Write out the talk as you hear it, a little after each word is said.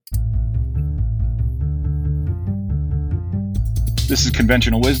This is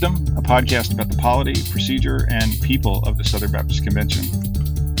Conventional Wisdom, a podcast about the polity, procedure, and people of the Southern Baptist Convention.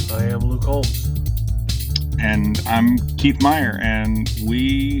 I am Luke Holmes. And I'm Keith Meyer, and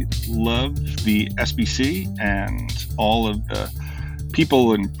we love the SBC and all of the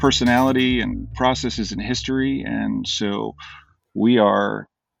people and personality and processes and history. And so we are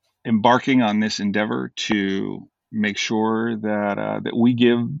embarking on this endeavor to make sure that that we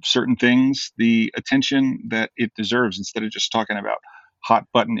give certain things the attention that it deserves, instead of just talking about hot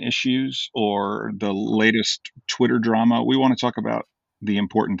button issues or the latest Twitter drama. We want to talk about the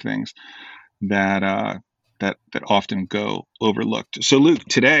important things that often go overlooked. So, Luke,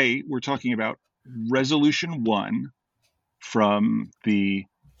 today we're talking about Resolution 1 from the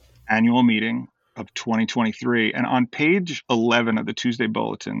annual meeting of 2023. And on page 11 of the Tuesday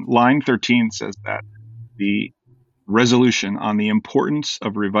Bulletin, line 13 says that the resolution on the importance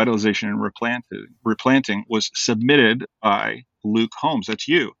of revitalization and replanting was submitted by Luke Holmes. That's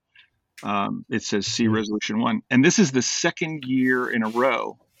you. It says see Resolution 1. And this is the second year in a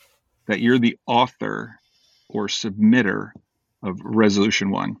row that you're the author or submitter of Resolution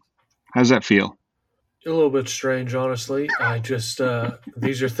 1. How does that feel? A little bit strange, honestly. I just,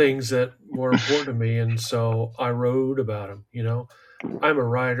 these are things that were important to me, and so I wrote about them, you know. I'm a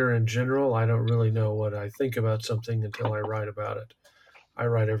writer in general. I don't really know what I think about something until I write about it. I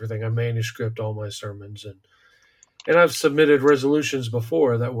write everything. I manuscript all my sermons, and I've submitted resolutions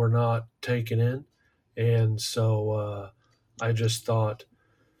before that were not taken in, and so I just thought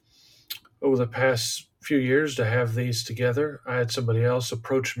over the past few years to have these together. I had somebody else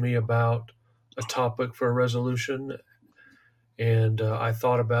approach me about a topic for a resolution, and I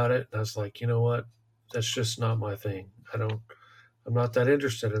thought about it, and I was like, you know what? That's just not my thing. I'm not that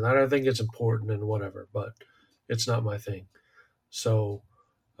interested in that. I think it's important and whatever, but it's not my thing. So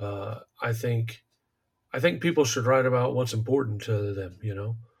I think people should write about what's important to them, you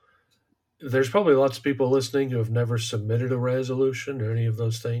know. There's probably lots of people listening who have never submitted a resolution or any of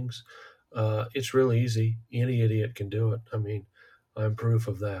those things. It's really easy. Any idiot can do it. I mean, I'm proof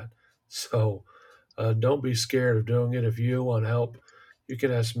of that. So don't be scared of doing it. If you want help, you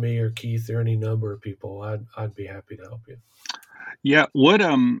can ask me or Keith or any number of people. I'd be happy to help you. Yeah. What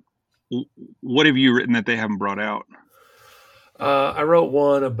have you written that they haven't brought out? I wrote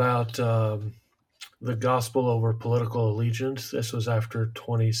one about the gospel over political allegiance. This was after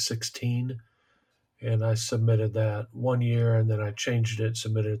 2016, and I submitted that 1 year, and then I changed it,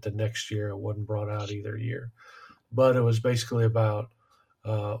 submitted it the next year. It wasn't brought out either year, but it was basically about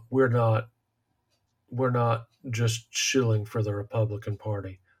we're not just shilling for the Republican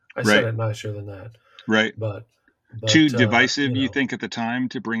Party. I said it nicer than that, right? But too divisive, you think, at the time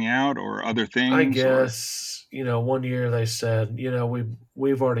to bring out, or other things? I guess, 1 year they said,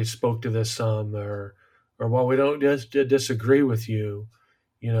 we've already spoke to this some, or while we don't disagree with you,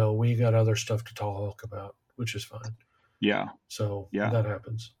 we got other stuff to talk about, which is fine. Yeah. So yeah, that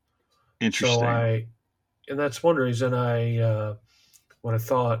happens. Interesting. So and that's one reason when I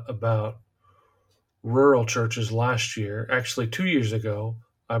thought about rural churches last year, actually 2 years ago,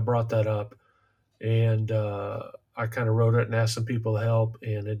 I brought that up, and I kind of wrote it and asked some people to help,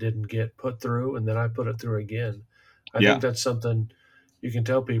 and it didn't get put through, and then I put it through again. I think that's something you can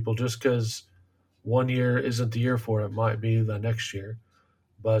tell people. Just because 1 year isn't the year for it, might be the next year.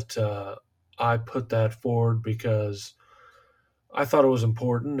 But I put that forward because I thought it was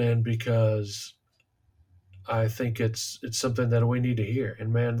important, and because I think it's something that we need to hear.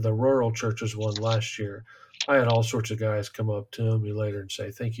 And man, the rural churches one last year, I had all sorts of guys come up to me later and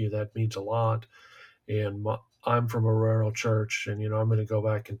say, "Thank you, that means a lot." And I'm from a rural church, and I'm going to go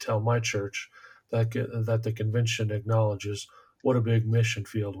back and tell my church that the convention acknowledges what a big mission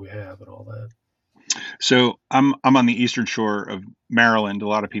field we have and all that. So I'm on the eastern shore of Maryland. A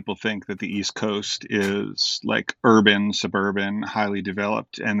lot of people think that the East Coast is like urban, suburban, highly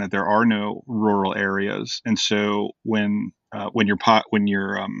developed, and that there are no rural areas. And so when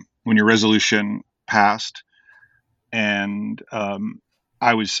your resolution passed, and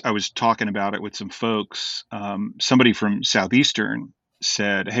I was talking about it with some folks. Somebody from Southeastern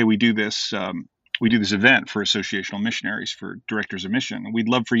said, "Hey, we do this event for associational missionaries, for directors of mission, and we'd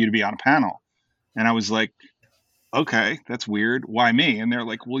love for you to be on a panel." And I was like, "Okay, that's weird. Why me?" And they're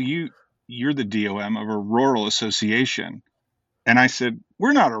like, "Well, you're the DOM of a rural association." And I said,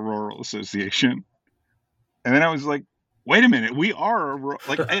 "We're not a rural association." And then I was like, "Wait a minute, we are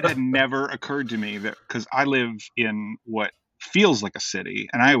it had never occurred to me that, because I live in what feels like a city,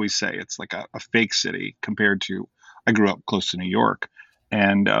 and I always say it's like a fake city compared to, I grew up close to New York,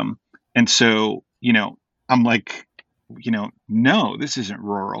 and so I'm like, no, this isn't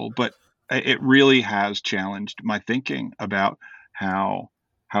rural, but it really has challenged my thinking about how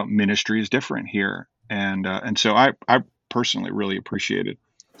ministry is different here. And so I personally really appreciated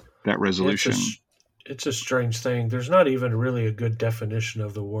that It's a resolution. it's a strange thing. There's not even really a good definition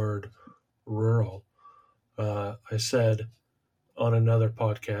of the word rural. I said on another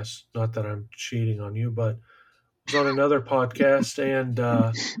podcast, not that I'm cheating on you, but I was on another podcast and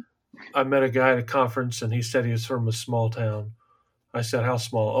I met a guy at a conference and he said he was from a small town. I said, "How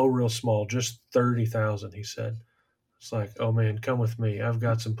small?" "Oh, real small, just 30,000." He said. It's like, "Oh man, come with me. I've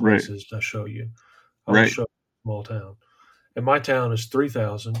got some Right, places to show you. I will right. show you a small town." And my town is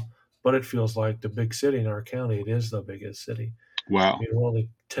 3,000, but it feels like the big city in our county. It is the biggest city. Wow. We're only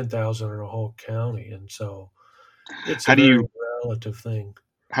 10,000 in a whole county, and so it's a How do very you relative thing.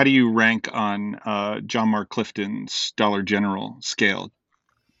 how do you rank on John Mark Clifton's Dollar General scale?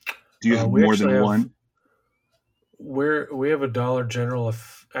 Do you have We more actually than have one? we have a Dollar General.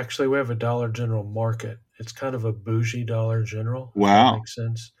 Actually, we have a Dollar General Market. It's kind of a bougie Dollar General, if that Wow. makes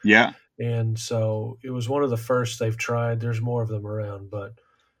sense. Yeah. And so it was one of the first they've tried. There's more of them around, but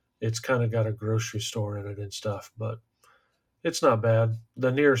it's kind of got a grocery store in it and stuff. But it's not bad.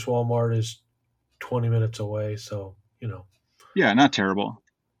 The nearest Walmart is 20 minutes away, so Yeah, not terrible.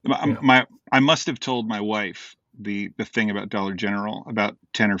 yeah, I must have told my wife the thing about Dollar General about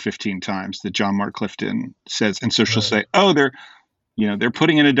 10 or 15 times that John Mark Clifton says, and so she'll right. say, "Oh, they're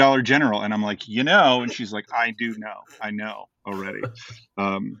putting in a Dollar General," and I'm like, and she's like, "I do know, I know already."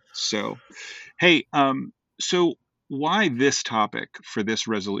 So hey, so why this topic for this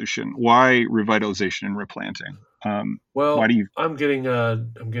resolution? Why revitalization and replanting? Why do Well, you? I'm getting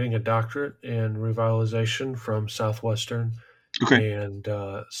a doctorate in revitalization from Southwestern, Okay, and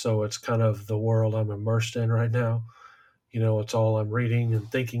so it's kind of the world I'm immersed in right now. It's all I'm reading and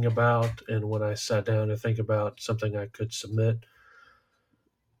thinking about. And when I sat down to think about something I could submit,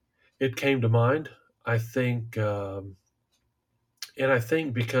 it came to mind. I think, and I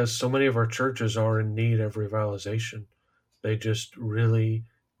think because so many of our churches are in need of revitalization, they just really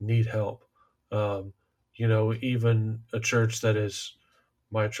need help. Um, even a church that is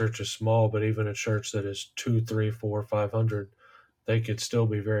my church is small, but even a church that is two, three, four, 500, they could still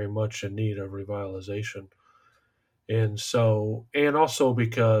be very much in need of revitalization. And so, and also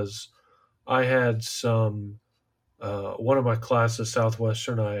because I had one of my classes,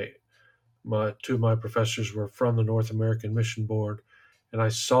 Southwestern, my two of my professors were from the North American Mission Board, and I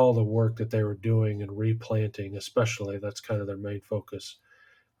saw the work that they were doing in replanting, especially. That's kind of their main focus.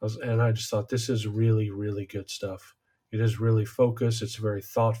 And I just thought this is really, really good stuff. It is really focused. It's very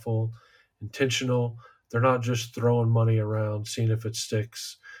thoughtful, intentional. They're not just throwing money around, seeing if it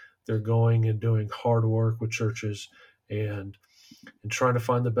sticks. They're going and doing hard work with churches and trying to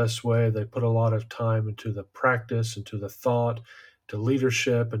find the best way. They put a lot of time into the practice, into the thought, to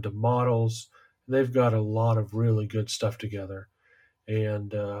leadership, into models. They've got a lot of really good stuff together.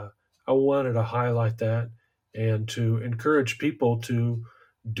 And I wanted to highlight that and to encourage people to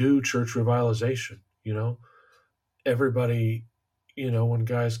do church revitalization. Everybody, when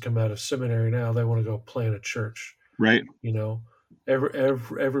guys come out of seminary now, they want to go plant a church. right. You know,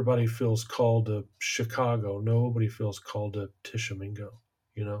 everybody feels called to Chicago. Nobody feels called to Tishomingo.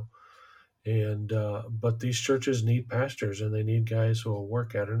 You know, and but these churches need pastors and they need guys who will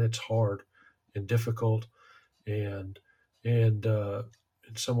work at it. And it's hard and difficult, and and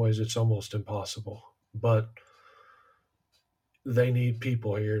in some ways it's almost impossible. But they need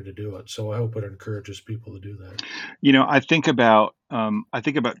people here to do it. So I hope it encourages people to do that. I think about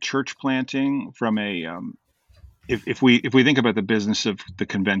church planting from a if we think about the business of the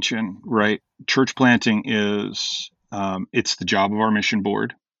convention, right? Church planting is it's the job of our mission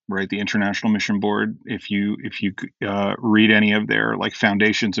board, right? The International Mission Board. If you read any of their like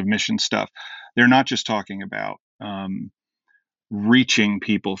foundations of mission stuff, they're not just talking about reaching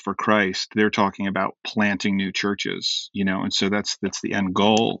people for Christ. They're talking about planting new churches, and so that's the end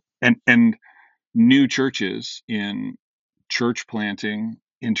goal. And new churches in church planting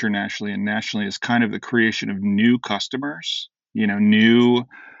internationally and nationally is kind of the creation of new customers,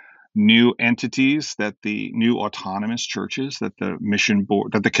 new entities, that the new autonomous churches that the mission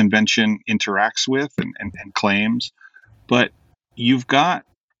board, that the convention interacts with and claims. But you've got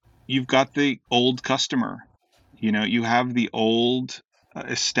the old customer. You have the old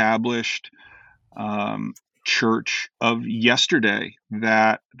established church of yesterday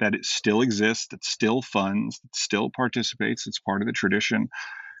that it still exists, that still funds, that still participates. It's part of the tradition.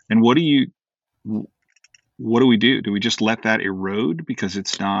 And what do we do? Do we just let that erode because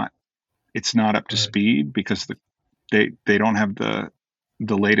it's not up to Right. speed, because they don't have the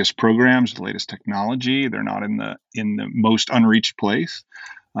latest programs, the latest technology. They're not in the most unreached place.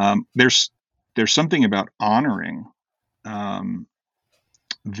 There's something about honoring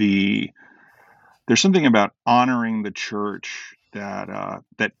the there's something about honoring the church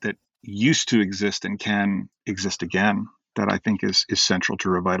that used to exist and can exist again that I think is central to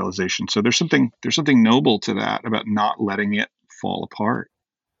revitalization. So there's something noble to that about not letting it fall apart.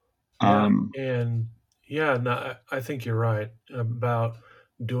 Yeah, Um, and yeah, no, I think you're right about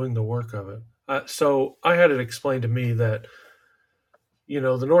doing the work of it. So I had it explained to me that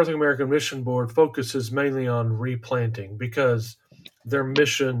the North American Mission Board focuses mainly on replanting because their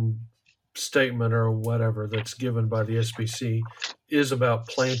mission statement or whatever that's given by the SBC is about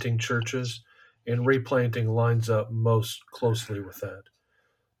planting churches, and replanting lines up most closely with that.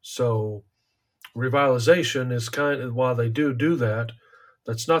 So revitalization is kind of, while they do that,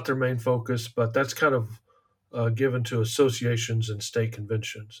 that's not their main focus, but that's kind of given to associations and state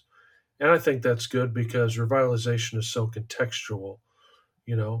conventions. And I think that's good because revitalization is so contextual.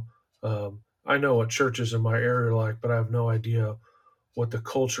 You know, I know what churches in my area are like, but I have no idea what the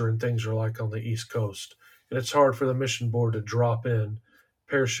culture and things are like on the East Coast. And it's hard for the mission board to drop in,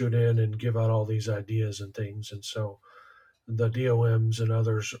 parachute in, and give out all these ideas and things. And so the DOMs and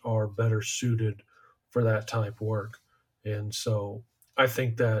others are better suited for that type work. And so I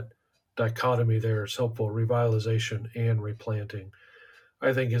think that dichotomy there is helpful. Revitalization and replanting,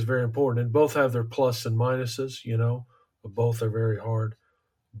 I think, is very important. And both have their plus and minuses, both are very hard,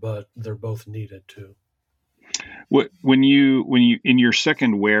 but they're both needed too. when you in your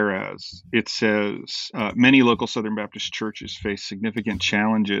second whereas it says many local Southern Baptist churches face significant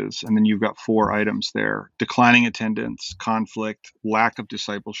challenges, and then you've got four items there: declining attendance, conflict, lack of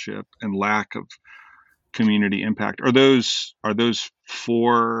discipleship, and lack of community impact. Are those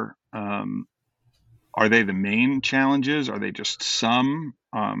four? Are they the main challenges? Are they just some?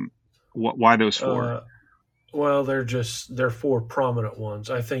 Why those four? Uh, well, they're four prominent ones.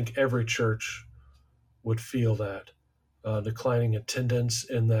 I think every church would feel that declining attendance,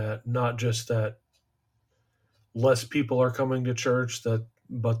 in that not just that less people are coming to church,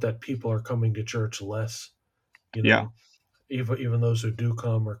 but that people are coming to church less. You Yeah, know, even those who do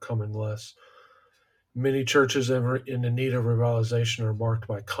come are coming less. Many churches in the need of revitalization are marked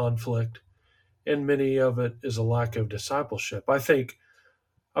by conflict, and many of it is a lack of discipleship. I think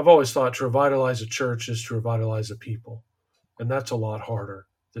I've always thought to revitalize a church is to revitalize a people, and that's a lot harder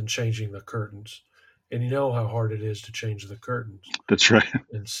than changing the curtains. And you know how hard it is to change the curtains. that's right.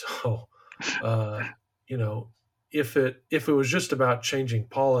 And so, uh, you know, if it was just about changing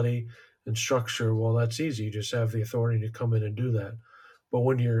polity and structure, well, that's easy. You just have the authority to come in and do that. But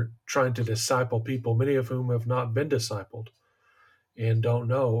when you're trying to disciple people, many of whom have not been discipled and don't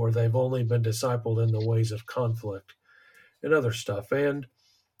know, or they've only been discipled in the ways of conflict and other stuff. And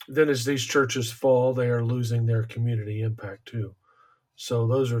then as these churches fall, they are losing their community impact too. So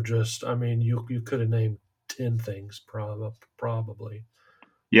those are just, I mean, you could have named 10 things probably,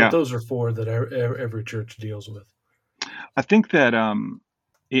 but Yeah, those are four that every church deals with. I think that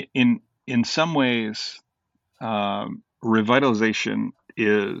in some ways, revitalization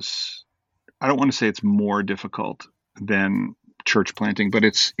is, I don't want to say it's more difficult than church planting, but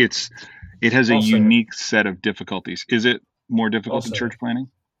it has a I'll say it. unique set of difficulties. Is it more I'll difficult than say it. church planting?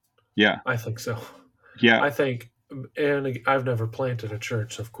 Yeah, I think so. yeah, I think, and I've never planted a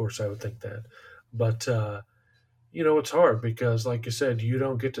church, of course, I would think that. But, it's hard because, like you said, you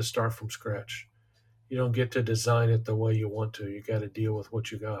don't get to start from scratch. You don't get to design it the way you want to. You got to deal with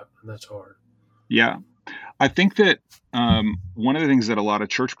what you got, and that's hard. yeah. I think that one of the things that a lot of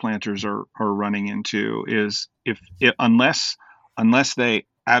church planters are running into is unless they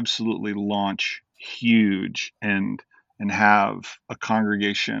absolutely launch huge and have a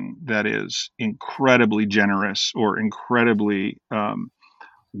congregation that is incredibly generous or incredibly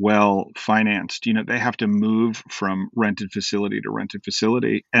well financed, they have to move from rented facility to rented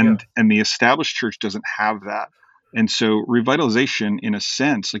facility, Yeah, and the established church doesn't have that. And so revitalization, in a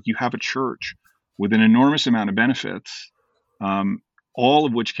sense, like, you have a church with an enormous amount of benefits, um, all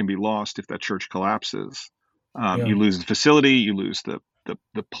of which can be lost if that church collapses. yeah, You lose the facility, you lose the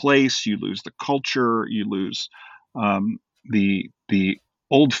place, you lose the culture, you lose the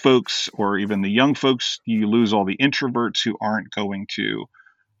old folks or even the young folks, you lose all the introverts who aren't going to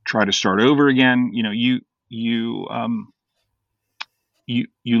try to start over again. You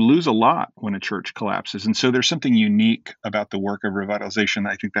you lose a lot when a church collapses, and so there's something unique about the work of revitalization.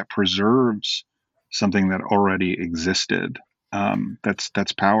 I think that preserves something that already existed.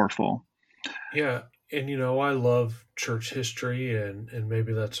 That's powerful. yeah. And I love church history, and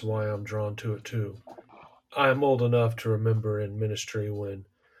maybe that's why I'm drawn to it too. I'm old enough to remember in ministry when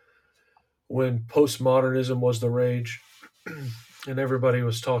postmodernism was the rage, and everybody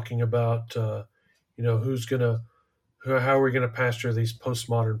was talking about, who's gonna How are we going to pastor these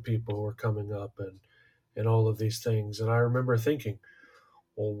postmodern people who are coming up and all of these things? And I remember thinking,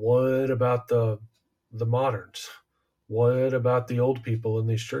 well, what about the moderns? What about the old people in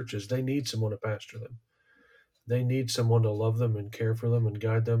these churches? They need someone to pastor them. They need someone to love them and care for them and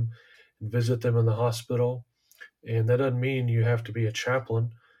guide them and visit them in the hospital. And that doesn't mean you have to be a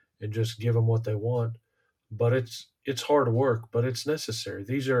chaplain and just give them what they want. But it's hard work, but it's necessary.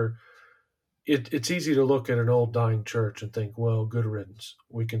 It's easy to look at an old dying church and think, well, good riddance.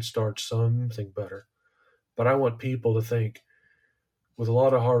 We can start something better. But I want people to think, with a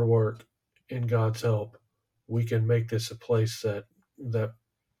lot of hard work and God's help, we can make this a place that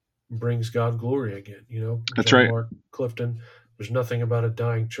brings God glory again. You know, That's John right. Mark Clifton, there's nothing about a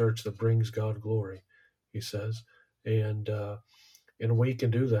dying church that brings God glory, he says. And and we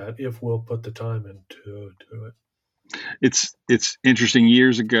can do that if we'll put the time into it. It's interesting.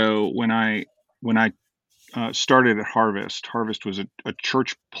 Years ago, when I started at Harvest, Harvest was a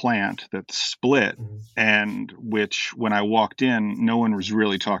church plant that split, Mhm. and which, when I walked in, no one was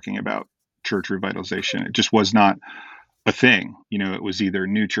really talking about church revitalization. It just was not a thing. It was either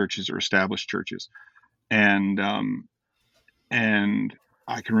new churches or established churches. And um, and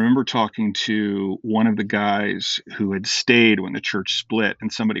I can remember talking to one of the guys who had stayed when the church split,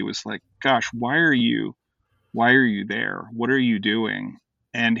 and somebody was like, "Gosh, why are you there? What are you doing?"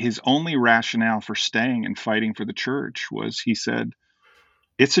 And his only rationale for staying and fighting for the church was, he said,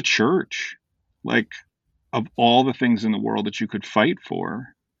 it's a church. Like, of all the things in the world that you could fight for,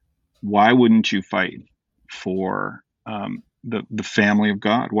 why wouldn't you fight for the family of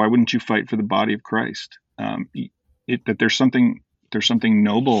God? Why wouldn't you fight for the body of Christ? That there's something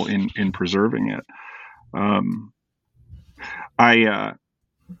noble in preserving it. Um, I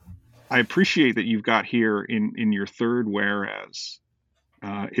I appreciate that you've got here in your third whereas.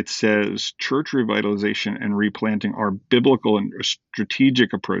 It says church revitalization and replanting are biblical and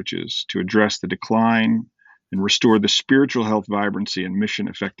strategic approaches to address the decline and restore the spiritual health, vibrancy, and mission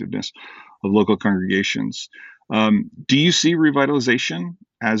effectiveness of local congregations. Do you see revitalization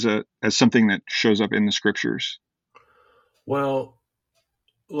as something that shows up in the scriptures? Well,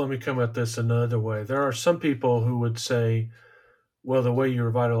 let me come at this another way. There are some people who would say, well, the way you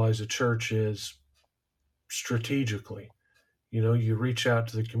revitalize a church is strategically. You know, you reach out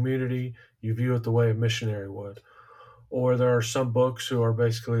to the community, you view it the way a missionary would. Or there are some books who are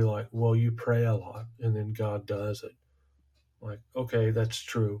basically like, well, you pray a lot and then God does it. Like, okay, that's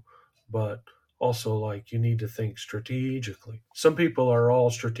true. But also, like, you need to think strategically. Some people are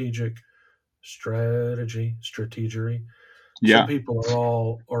all strategery. Some Yeah, people are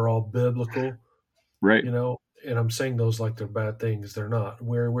all biblical, right, you know, and I'm saying those like they're bad things. They're not.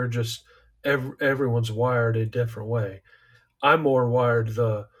 We're just everyone's wired a different way. I'm more wired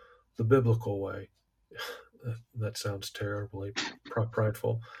the biblical way. That sounds terribly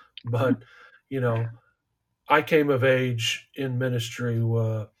prideful, but you know, I came of age in ministry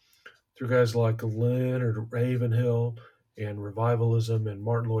through guys like Leonard Ravenhill and revivalism and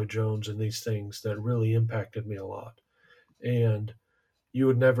Martin Lloyd Jones and these things that really impacted me a lot. And you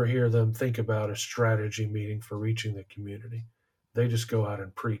would never hear them think about a strategy meeting for reaching the community. They just go out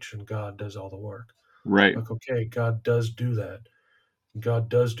and preach, and God does all the work. right. Like, okay, God does do that. God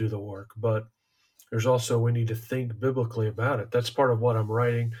does do the work, but there's also we need to think biblically about it. That's part of what I'm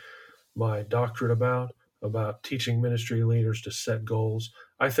writing my doctorate about teaching ministry leaders to set goals.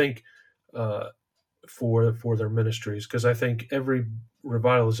 I think uh, for their ministries, because I think every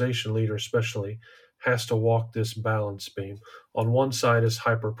revitalization leader, especially, has to walk this balance beam. On one side is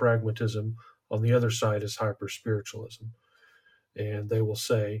hyper pragmatism, on the other side is hyper spiritualism, and they will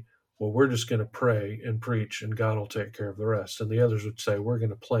say, well, we're just going to pray and preach and God will take care of the rest. And the others would say, we're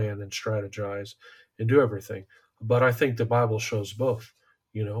going to plan and strategize and do everything. But I think the Bible shows both.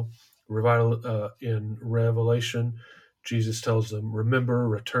 You know, in Revelation, Jesus tells them, remember,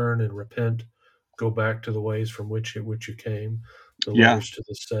 return, and repent. Go back to the ways from which you came. The Yeah, letters to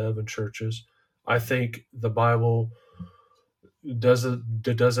the seven churches. I think the Bible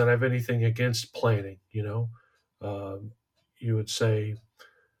doesn't have anything against planning. You know, um, you would say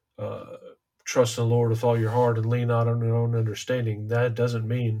uh, trust in the Lord with all your heart and lean not on your own understanding. That doesn't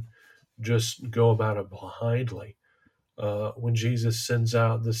mean just go about it blindly. When Jesus sends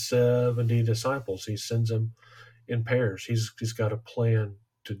out the 70 disciples, he sends them in pairs. He's got a plan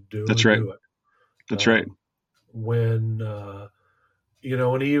to that's right. do it. That's right. Um, when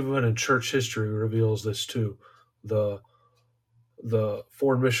and even in church history reveals this too. The the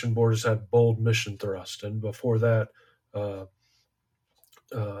Foreign Mission Board has had bold mission thrust, and before that, uh,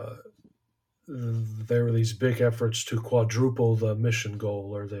 uh, there were these big efforts to quadruple the mission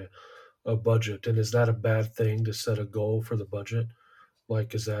goal or the a budget. And is that a bad thing to set a goal for the budget?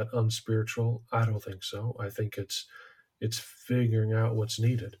 Like, is that unspiritual? I don't think so. I think it's figuring out what's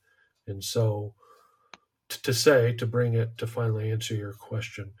needed. And so to say, to bring it to finally answer your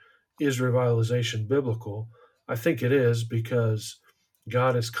question, is revitalization biblical? I think it is, because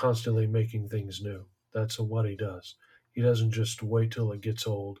God is constantly making things new. That's what he does. He doesn't just wait till it gets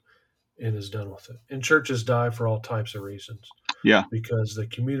old and is done with it. And churches die for all types of reasons. Yeah. Because the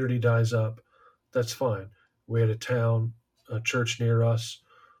community dies up, that's fine. We had a church near us,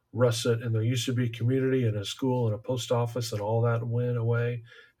 Russet, and there used to be community and a school and a post office, and all that went away,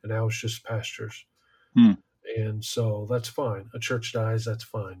 and now it's just pastures. Hmm. And so that's fine. A church dies, that's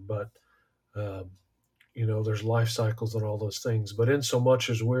fine. But um, there's life cycles and all those things. But in so much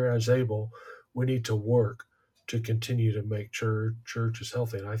as we're as able, we need to work to continue to make churches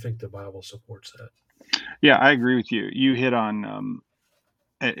healthy, and I think the Bible supports that. Yeah, I agree with you. You hit on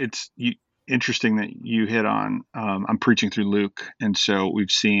it's interesting that you hit on. I'm preaching through Luke, and so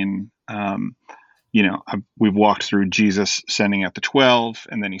we've seen. We've walked through Jesus sending out the 12,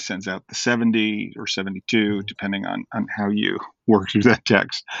 and then he sends out the 70 or 72, Mhm. depending on how you work through that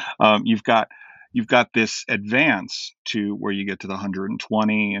text. You've got this advance to where you get to the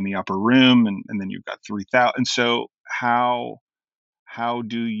 120 in the upper room, and then you've got 3,000. And so how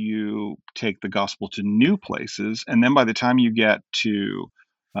do you take the gospel to new places? And then by the time you get to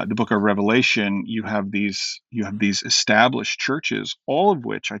the book of Revelation, you have these established churches, all of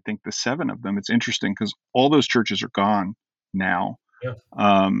which, I think the seven of them. It's interesting because all those churches are gone now, Yeah,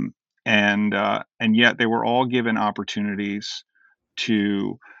 um, and yet they were all given opportunities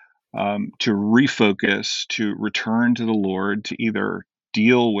to to refocus, to return to the Lord, to either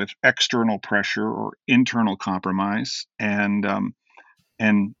deal with external pressure or internal compromise, and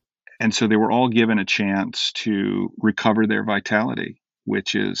and so they were all given a chance to recover their vitality,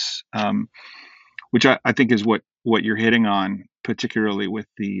 which I think is what you're hitting on, particularly with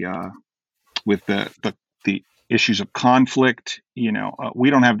the issues of conflict. We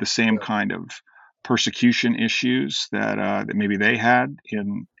don't have the same yeah, kind of persecution issues that maybe they had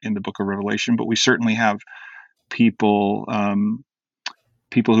in the Book of Revelation, but we certainly have people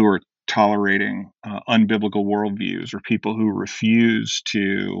people who are tolerating unbiblical worldviews, or people who refuse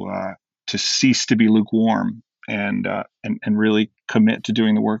to cease to be lukewarm and really commit to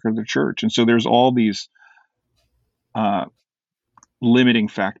doing the work of the church. And so there's all these uh, limiting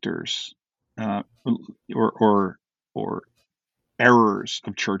factors, uh, or or errors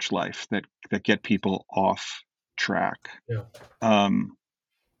of church life that get people off track. yeah. Um,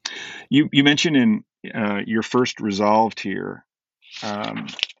 you mentioned in your first resolved here, um,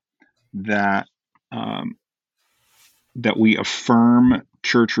 that um, that we affirm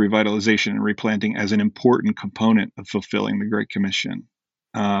church revitalization and replanting as an important component of fulfilling the Great Commission.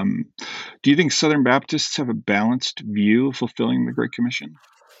 Um, do you think Southern Baptists have a balanced view of fulfilling the Great Commission?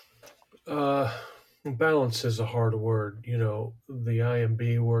 Uh, Balance is a hard word. The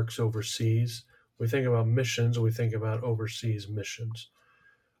IMB works overseas. We think about missions, we think about overseas missions,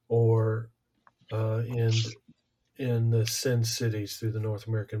 or in the Sin cities through the North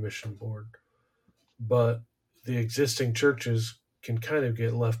American Mission Board. But the existing churches can kind of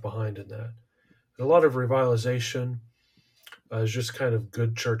get left behind in that. And a lot of revitalization is just kind of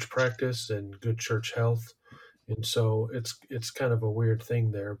good church practice and good church health, and so it's kind of a weird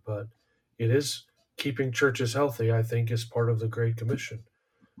thing there, but it is keeping churches healthy. I think is part of the Great Commission,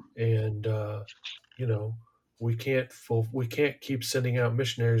 and you know we can't keep sending out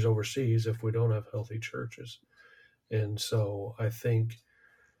missionaries overseas if we don't have healthy churches, and so I think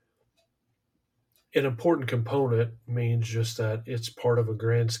an important component means just that it's part of a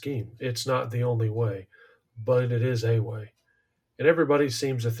grand scheme. It's not the only way, but it is a way. And everybody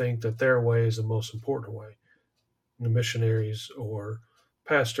seems to think that their way is the most important way. The missionaries or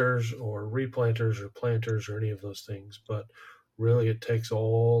pastors or replanters or planters or any of those things. But really, it takes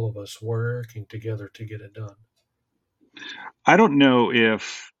all of us working together to get it done. I don't know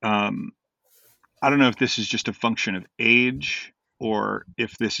if I don't know if this is just a function of age, or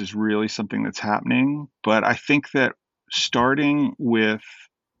if this is really something that's happening, but I think that starting with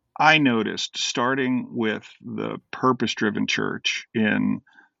I noticed starting with the purpose driven church in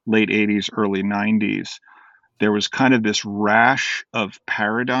late 80s, early 90s, there was kind of this rash of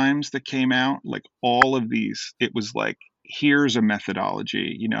paradigms that came out. Like all of these, it was like, here's a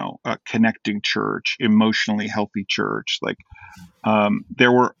methodology, a connecting church, emotionally healthy church. Like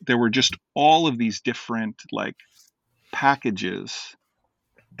there were just all of these different like packages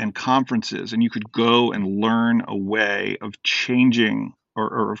and conferences, and you could go and learn a way of changing,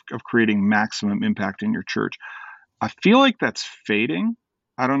 or of creating maximum impact in your church. I feel like that's fading.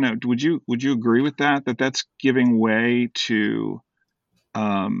 I don't know. Would you agree with that? That that's giving way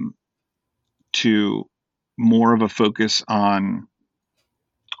um, to more of a focus on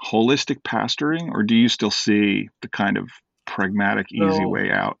holistic pastoring, or do you still see the kind of pragmatic, easy No,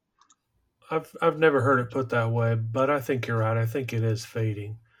 way out? I've never heard it put that way, but I think you're right. I think it is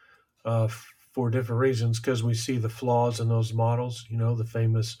fading for different reasons because we see the flaws in those models. You know, the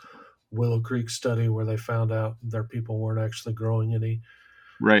famous Willow Creek study where they found out their people weren't actually growing any.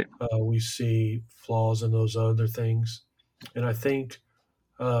 Right. We see flaws in those other things, and I think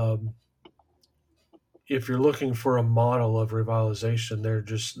um, if you're looking for a model of revitalization,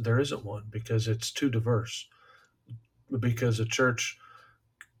 there isn't one because it's too diverse. Because a church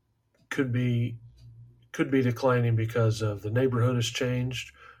could be could be declining because of the neighborhood has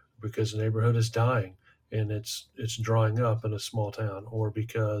changed, because the neighborhood is dying and it's drawing up in a small town, or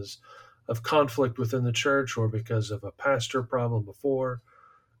because of conflict within the church, or because of a pastor problem before,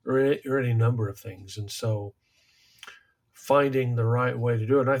 or any number of things. And so finding the right way to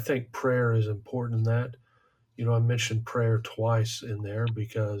do it. And I think prayer is important in that. You know, I mentioned prayer twice in there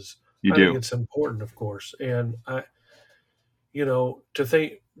because You I think do. it's important, of course. And you know,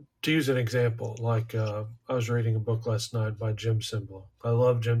 to use an example, like I was reading a book last night by Jim Cymbala. I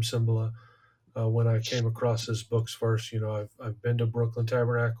love Jim Cymbala. When I came across his books first, you know, I've been to Brooklyn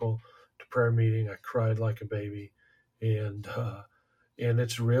Tabernacle to prayer meeting. I cried like a baby, and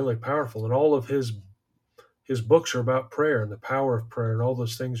it's really powerful. And all of his books are about prayer and the power of prayer, and all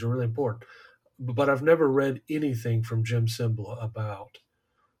those things are really important. But I've never read anything from Jim Cymbala about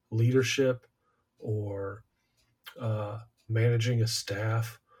leadership or uh, managing a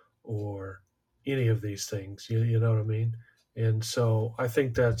staff or any of these things. You know what I mean? And so I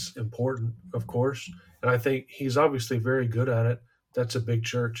think that's important, of course. And I think he's obviously very good at it. That's a big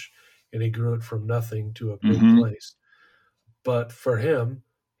church, and he grew it from nothing to a big Hmm. place. But for him,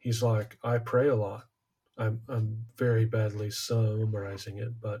 he's like, I pray a lot. I'm very badly summarizing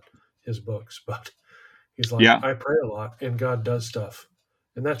it, but his books. But he's like, Yeah. I pray a lot, and God does stuff.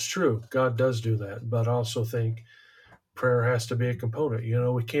 And that's true. God does do that. But I also think prayer has to be a component. You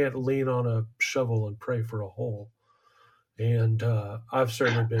know, we can't lean on a shovel and pray for a hole. And I've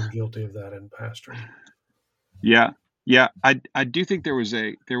certainly been guilty of that in pastoring. Yeah. Yeah. I do think there was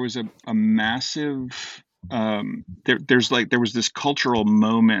a massive there was this cultural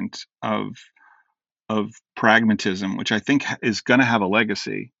moment of pragmatism, which I think is going to have a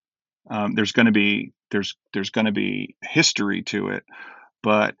legacy. There's going to be history to it,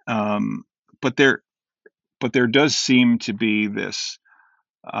 but but there but there does seem to be this,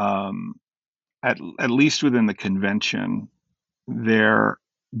 um, at least within the convention, there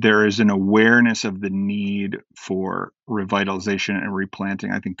there is an awareness of the need for revitalization and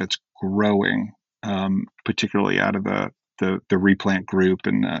replanting. I think that's growing, particularly out of the replant group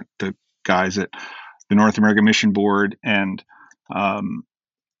and the guys at the North American Mission Board and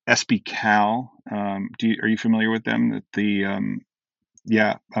SB Cal. Are you familiar with them? That the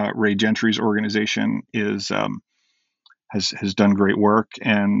Yeah, Ray Gentry's organization is has done great work,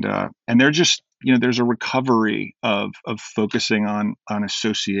 and they're just, there's a recovery of focusing on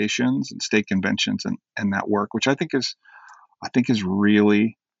associations and state conventions and that work, which I think is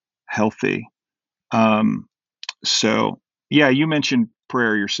really healthy. Um, so yeah, you mentioned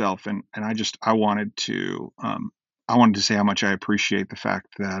prayer yourself, and I wanted to say how much I appreciate the fact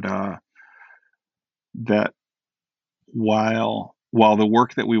that while the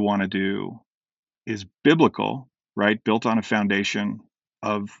work that we want to do is biblical, right? Built on a foundation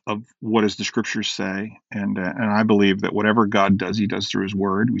of what does the scriptures say, and I believe that whatever God does, He does through His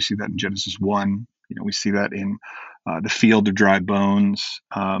Word. We see that in Genesis 1. We see that in the field of dry bones.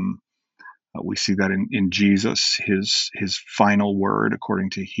 We see that in Jesus, His final word,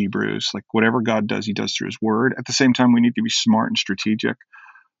 according to Hebrews. Like whatever God does, He does through His Word. At the same time, we need to be smart and strategic.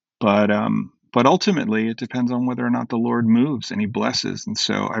 But ultimately, it depends on whether or not the Lord moves and He blesses. And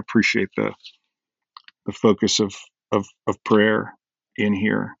so I appreciate the focus of prayer in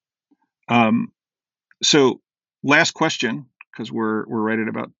here. Um, so last question, because we're right at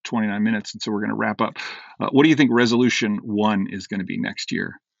about 29 minutes, and so we're going to wrap up. What do you think resolution one is going to be next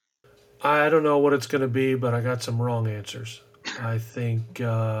year? I don't know what it's going to be, but I got some wrong answers. I think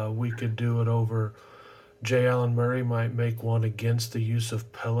we could do it over. J. Allen Murray might make one against the use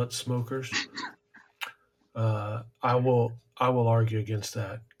of pellet smokers. I will argue against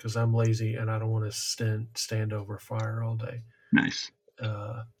that because I'm lazy and I don't want to stand over fire all day. Nice.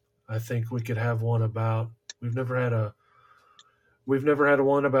 Uh, I think we could have one about. We've never had a We've never had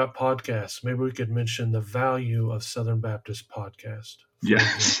one about podcasts. Maybe we could mention the value of Southern Baptist podcast, for Yes.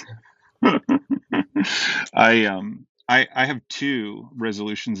 example. I I have two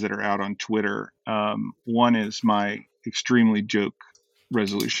resolutions that are out on Twitter. One is my extremely joke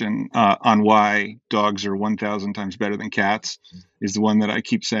resolution on why dogs are 1,000 times better than cats is the one that I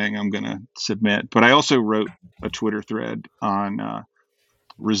keep saying I'm going to submit. But I also wrote a Twitter thread on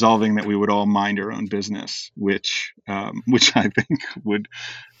resolving that we would all mind our own business, which I think would,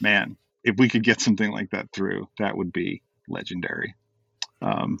 man, if we could get something like that through, that would be legendary.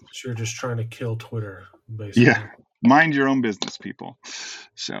 So you're just trying to kill Twitter, basically. Yeah, mind your own business, people.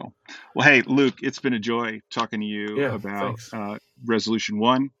 So, well, hey, Luke, it's been a joy talking to you Yeah, about thanks. Resolution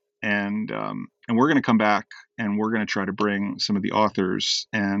 1, and we're going to come back and we're going to try to bring some of the authors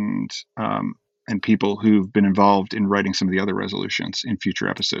and people who've been involved in writing some of the other resolutions in future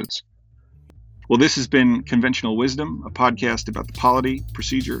episodes. Well, this has been Conventional Wisdom, a podcast about the polity,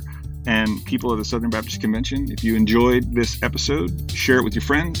 procedure, and people of the Southern Baptist Convention. If you enjoyed this episode, share it with your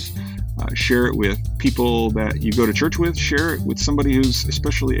friends. Share it with people that you go to church with. Share it with somebody who's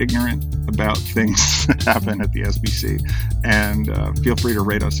especially ignorant about things that happen at the SBC. And feel free to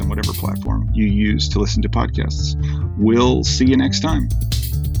rate us on whatever platform you use to listen to podcasts. We'll see you next time.